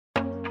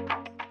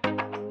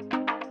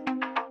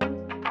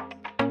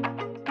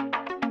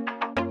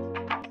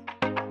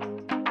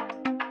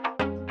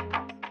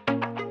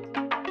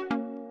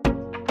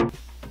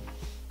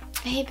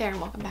Hey there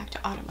and welcome back to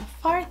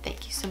AutumnAfar.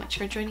 Thank you so much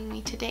for joining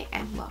me today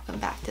and welcome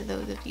back to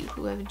those of you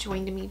who have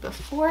joined me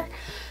before.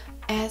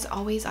 As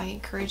always, I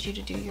encourage you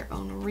to do your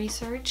own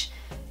research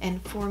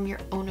and form your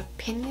own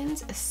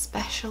opinions,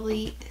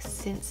 especially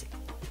since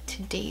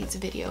today's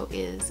video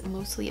is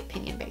mostly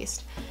opinion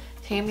based.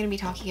 Today I'm going to be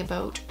talking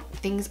about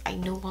things I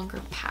no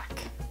longer pack.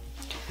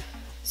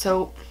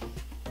 So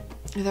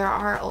there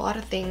are a lot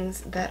of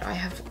things that I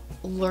have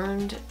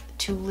learned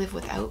to live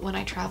without when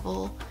I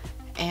travel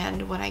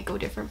and when I go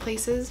different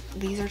places.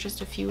 These are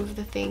just a few of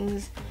the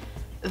things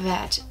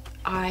that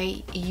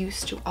I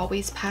used to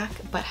always pack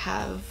but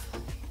have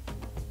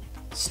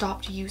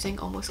stopped using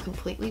almost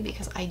completely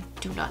because I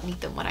do not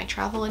need them when I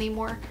travel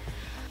anymore.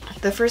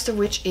 The first of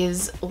which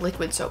is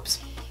liquid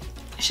soaps.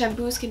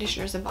 Shampoos,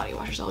 conditioners, and body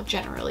washes all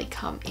generally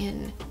come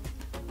in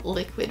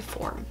liquid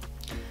form.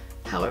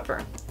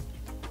 However,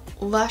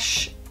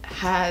 Lush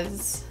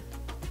has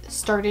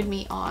started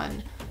me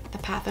on the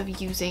path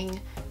of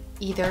using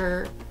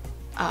either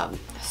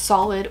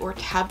solid or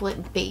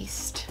tablet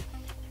based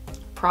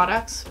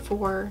products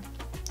for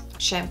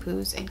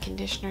shampoos and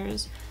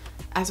conditioners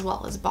as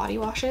well as body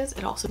washes.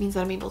 It also means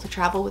that I'm able to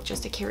travel with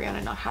just a carry-on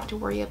and not have to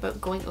worry about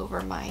going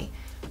over my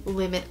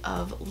limit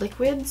of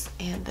liquids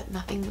and that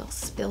nothing will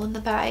spill in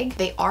the bag.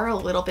 They are a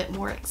little bit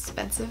more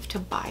expensive to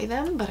buy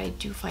them, but I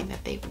do find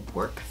that they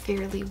work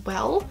fairly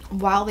well.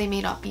 While they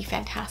may not be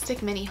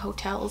fantastic, many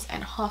hotels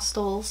and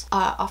hostels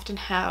often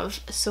have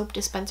soap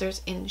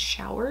dispensers in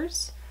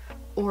showers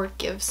or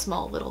give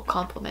small little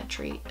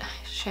complimentary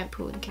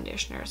shampoo and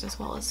conditioners as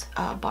well as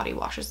body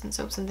washes and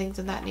soaps and things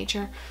of that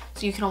nature.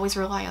 So you can always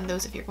rely on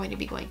those if you're going to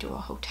be going to a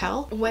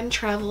hotel. When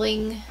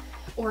traveling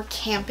or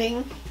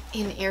camping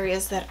in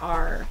areas that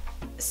are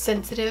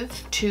sensitive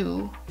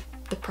to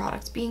the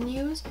products being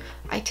used,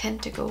 I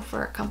tend to go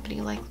for a company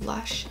like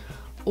Lush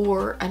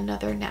or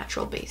another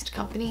natural based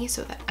company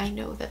so that I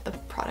know that the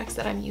products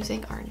that I'm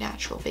using are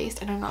natural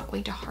based and are not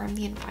going to harm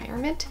the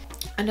environment.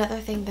 Another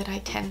thing that I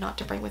tend not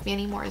to bring with me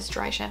anymore is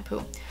dry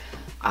shampoo.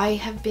 I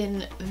have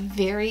been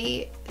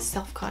very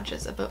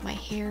self-conscious about my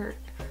hair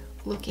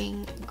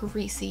looking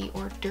greasy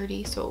or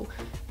dirty, so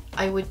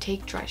I would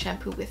take dry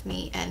shampoo with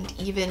me, and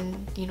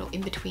even, you know,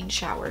 in between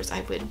showers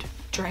I would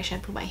dry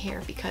shampoo my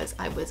hair because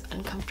I was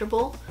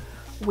uncomfortable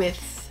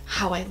with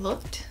how I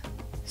looked.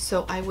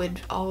 So I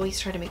would always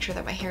try to make sure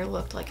that my hair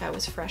looked like I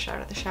was fresh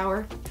out of the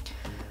shower.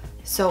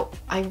 So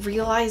I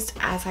realized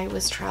as I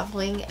was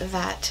traveling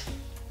that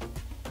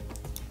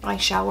I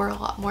shower a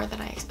lot more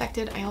than I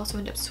expected. I also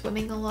end up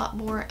swimming a lot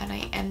more, and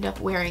I end up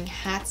wearing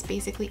hats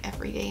basically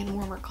every day in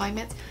warmer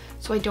climates.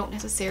 So I don't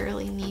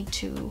necessarily need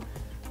to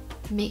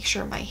make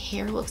sure my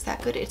hair looks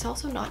that good. It's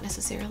also not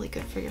necessarily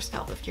good for your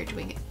scalp if you're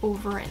doing it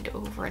over and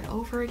over and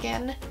over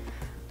again.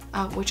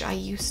 Which I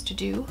used to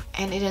do,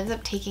 and it ends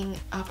up taking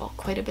up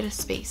quite a bit of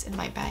space in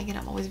my bag, and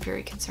I'm always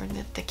very concerned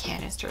that the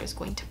canister is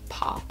going to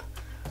pop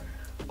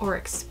or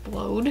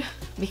explode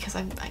because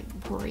I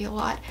worry a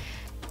lot.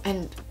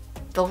 And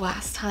the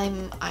last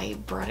time I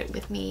brought it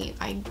with me,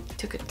 I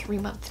took a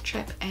 3-month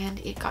trip and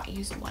it got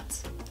used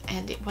once,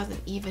 and it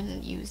wasn't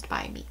even used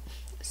by me.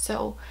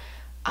 So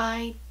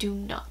I do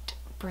not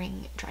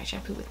bring dry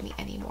shampoo with me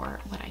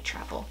anymore when I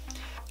travel.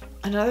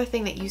 Another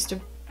thing that used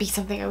to be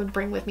something I would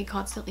bring with me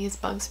constantly is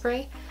bug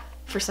spray.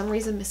 For some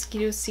reason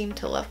mosquitoes seem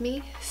to love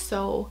me,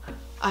 so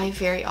I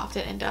very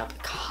often end up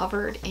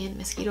covered in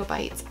mosquito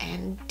bites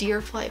and deer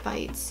fly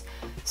bites.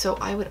 So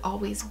I would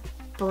always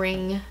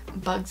bring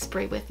bug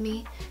spray with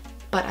me,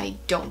 but I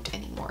don't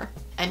anymore.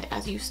 And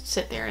as you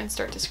sit there and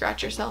start to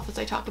scratch yourself as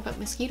I talk about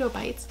mosquito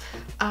bites,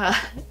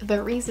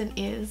 the reason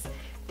is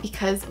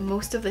because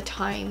most of the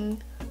time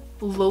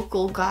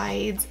local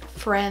guides,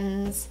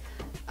 friends,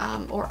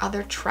 or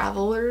other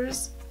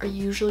travelers are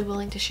usually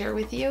willing to share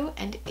with you,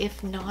 and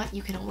if not,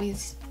 you can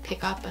always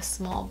pick up a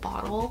small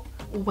bottle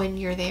when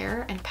you're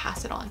there and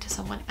pass it on to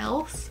someone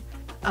else.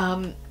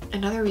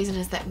 Another reason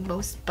is that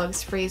most bug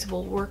sprays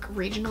will work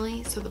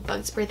regionally, so the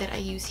bug spray that I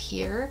use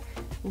here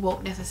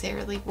won't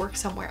necessarily work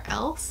somewhere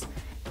else.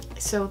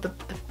 So the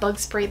bug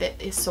spray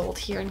that is sold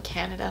here in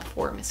Canada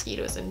for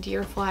mosquitoes and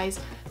deer flies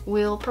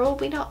will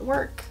probably not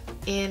work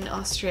in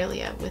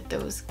Australia with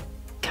those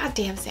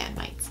goddamn sand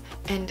mites.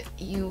 And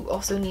you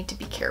also need to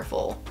be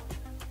careful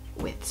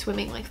with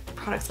swimming like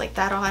products like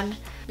that on,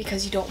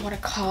 because you don't want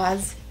to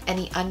cause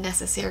any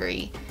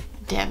unnecessary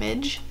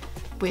damage,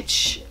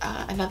 which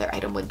another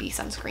item would be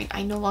sunscreen.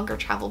 I no longer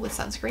travel with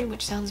sunscreen,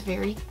 which sounds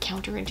very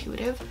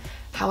counterintuitive.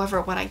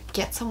 However, when I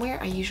get somewhere,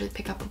 I usually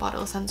pick up a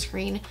bottle of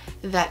sunscreen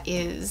that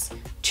is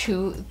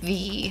to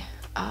the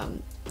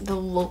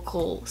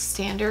local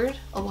standard.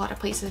 A lot of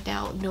places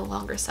now no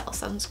longer sell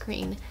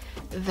sunscreen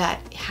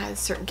that has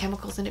certain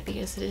chemicals in it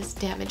because it is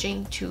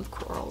damaging to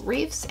coral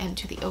reefs and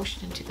to the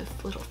ocean and to the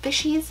little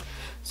fishies.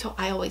 So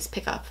I always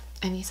pick up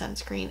any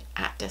sunscreen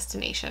at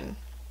destination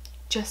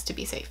just to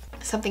be safe.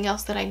 Something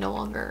else that I no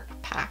longer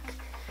pack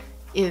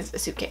is a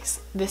suitcase.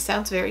 This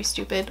sounds very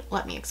stupid.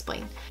 Let me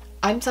explain.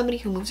 I'm somebody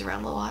who moves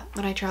around a lot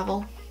when I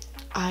travel.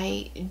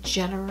 I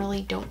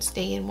generally don't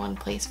stay in one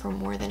place for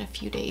more than a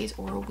few days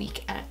or a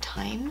week at a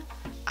time.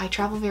 I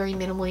travel very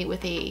minimally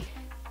with a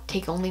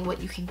take only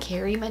what you can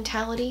carry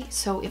mentality.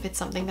 So if it's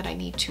something that I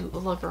need to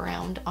lug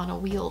around on a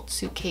wheeled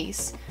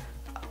suitcase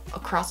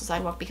across the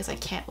sidewalk because I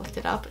can't lift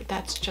it up,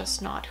 that's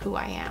just not who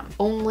I am.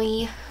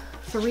 Only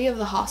 3 of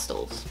the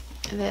hostels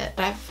that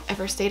I've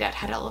ever stayed at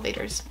had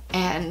elevators,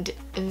 and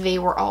they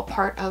were all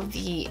part of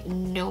the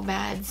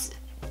Nomads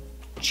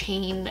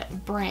chain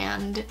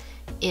brand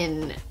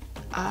in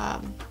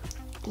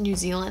New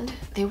Zealand.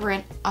 They were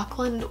in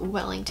Auckland,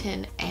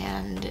 Wellington,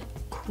 and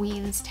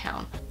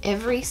Queenstown.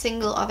 Every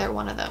single other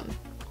one of them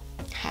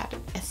had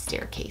a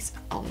staircase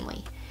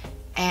only.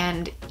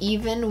 And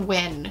even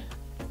when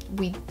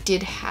we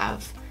did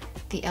have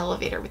the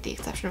elevator, with the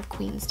exception of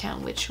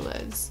Queenstown, which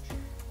was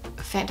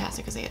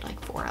fantastic because they had like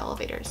 4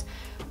 elevators,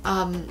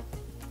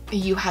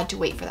 you had to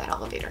wait for that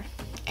elevator.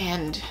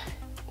 And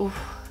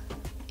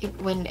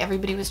when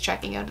everybody was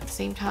checking out at the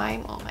same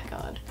time, oh my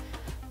god,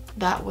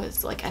 that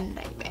was like a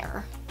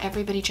nightmare.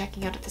 Everybody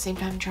checking out at the same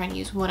time trying to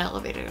use one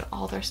elevator to get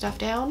all their stuff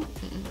down.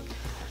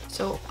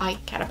 So I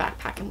had a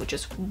backpack and would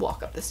just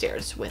walk up the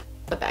stairs with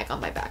the bag on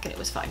my back, and it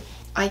was fine.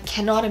 I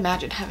cannot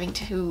imagine having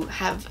to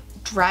have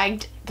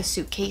dragged the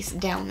suitcase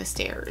down the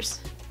stairs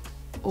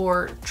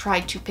or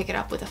tried to pick it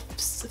up with a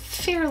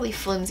fairly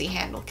flimsy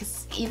handle,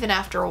 because even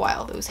after a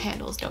while those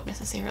handles don't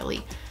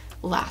necessarily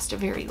last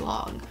very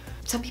long.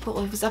 Some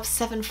people, it was up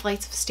 7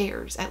 flights of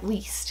stairs at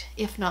least,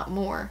 if not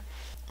more.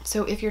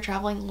 So if you're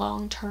traveling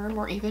long term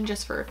or even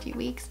just for a few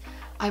weeks,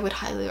 I would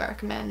highly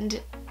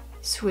recommend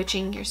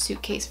switching your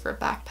suitcase for a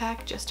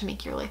backpack just to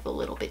make your life a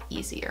little bit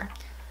easier.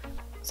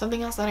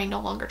 Something else that I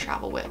no longer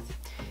travel with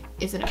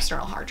is an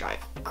external hard drive.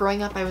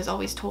 Growing up, I was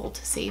always told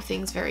to save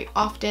things very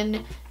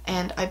often,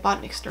 and I bought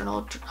an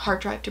external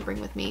hard drive to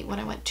bring with me when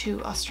I went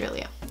to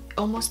Australia.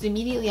 Almost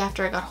immediately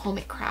after I got home,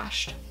 it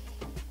crashed,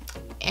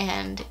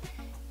 and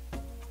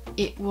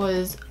it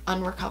was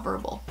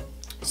unrecoverable.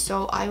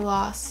 So I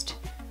lost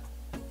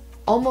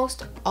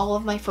almost all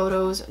of my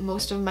photos,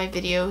 most of my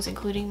videos,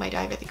 including my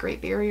dive at the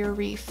Great Barrier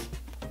Reef,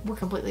 were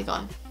completely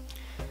gone.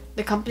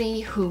 The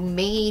company who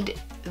made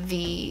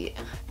the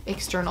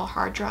external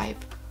hard drive,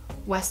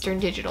 Western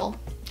Digital,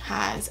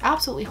 has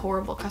absolutely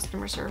horrible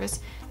customer service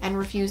and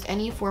refused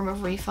any form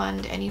of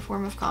refund, any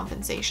form of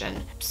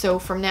compensation. So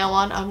from now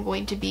on, I'm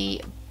going to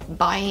be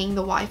buying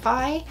the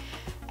Wi-Fi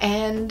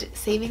and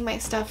saving my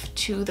stuff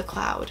to the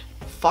cloud.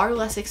 Far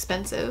less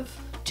expensive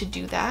to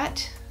do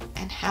that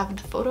and have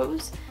the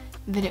photos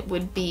than it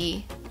would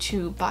be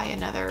to buy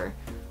another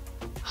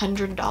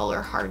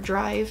 $100 hard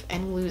drive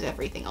and lose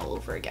everything all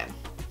over again.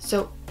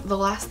 So the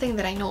last thing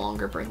that I no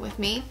longer bring with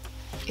me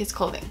is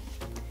clothing.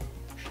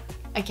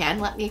 Again,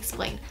 let me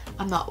explain.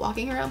 I'm not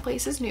walking around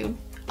places nude,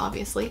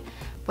 obviously.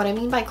 What I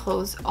mean by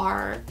clothes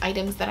are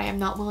items that I am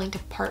not willing to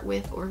part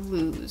with or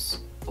lose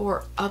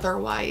or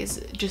otherwise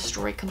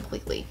destroy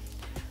completely.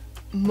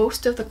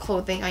 Most of the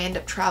clothing I end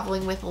up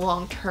traveling with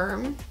long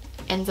term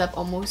ends up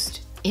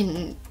almost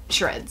in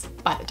shreds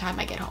by the time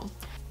I get home.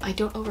 I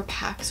don't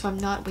overpack, so I'm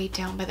not weighed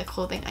down by the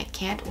clothing I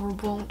can't or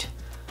won't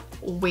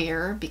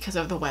wear because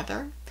of the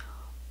weather,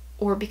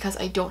 or because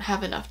I don't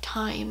have enough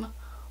time,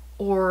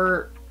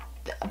 or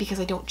because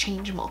I don't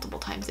change multiple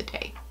times a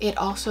day. It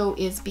also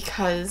is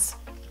because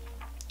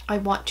I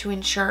want to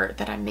ensure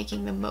that I'm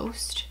making the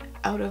most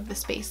out of the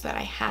space that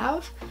I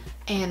have,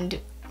 and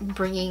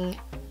bringing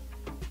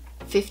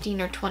 15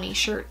 or 20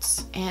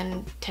 shirts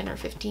and 10 or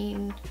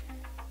 15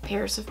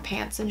 pairs of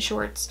pants and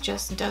shorts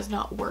just does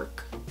not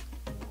work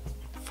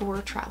for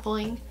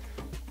traveling.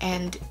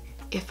 And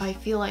if I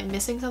feel I'm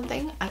missing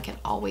something, I can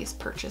always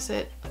purchase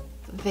it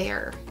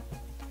there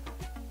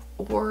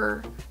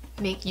or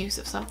make use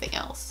of something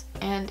else.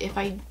 And if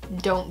I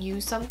don't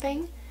use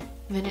something,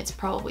 then it's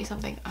probably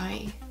something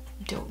I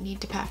don't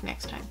need to pack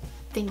next time.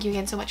 Thank you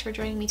again so much for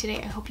joining me today.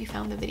 I hope you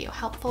found the video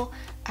helpful.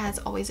 As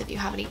always, if you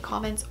have any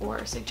comments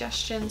or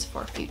suggestions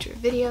for future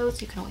videos,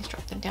 you can always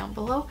drop them down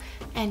below,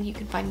 and you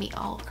can find me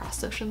all across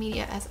social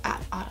media as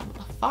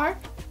 @AutumnAfar.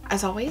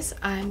 As always,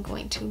 I'm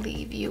going to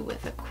leave you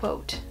with a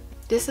quote.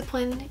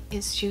 Discipline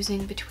is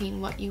choosing between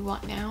what you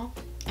want now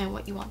and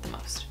what you want the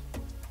most.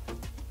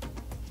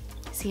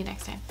 See you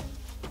next time.